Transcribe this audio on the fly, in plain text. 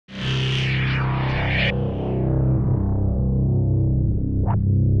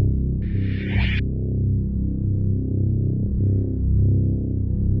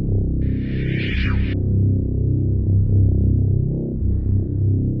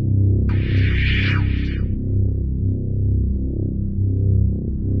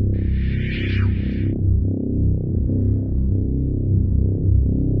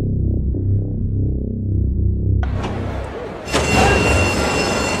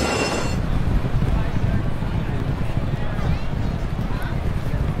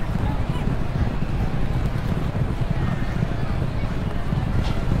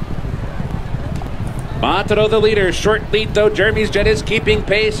Mataro the leader, short lead though. Jeremy's Jet is keeping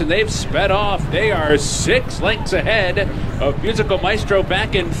pace and they've sped off. They are 6 lengths ahead of Musical Maestro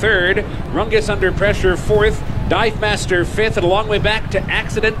back in third. Rungius under pressure fourth. DIVEMASTER fifth, and a long way back to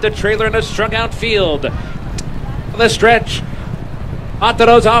Accident the trailer in a strung out field. The stretch.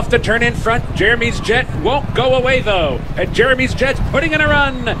 Mataro's off the turn in front. Jeremy's Jet won't go away though. And Jeremy's Jet's putting in a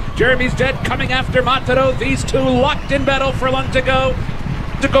run. Jeremy's Jet coming after Mataro. These two locked in battle for long to go.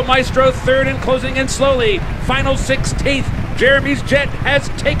 Musical Maestro third and closing in slowly. Final 16th. Jeremy's Jet has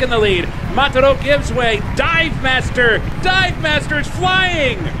taken the lead. Mataro gives way. DIVEMASTER. DIVEMASTER's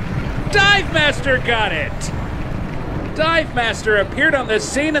flying. DIVEMASTER got it. DIVEMASTER appeared on the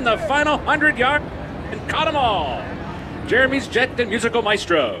scene in the final 100 yards and caught them all. Jeremy's Jet and Musical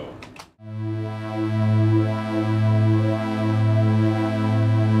Maestro.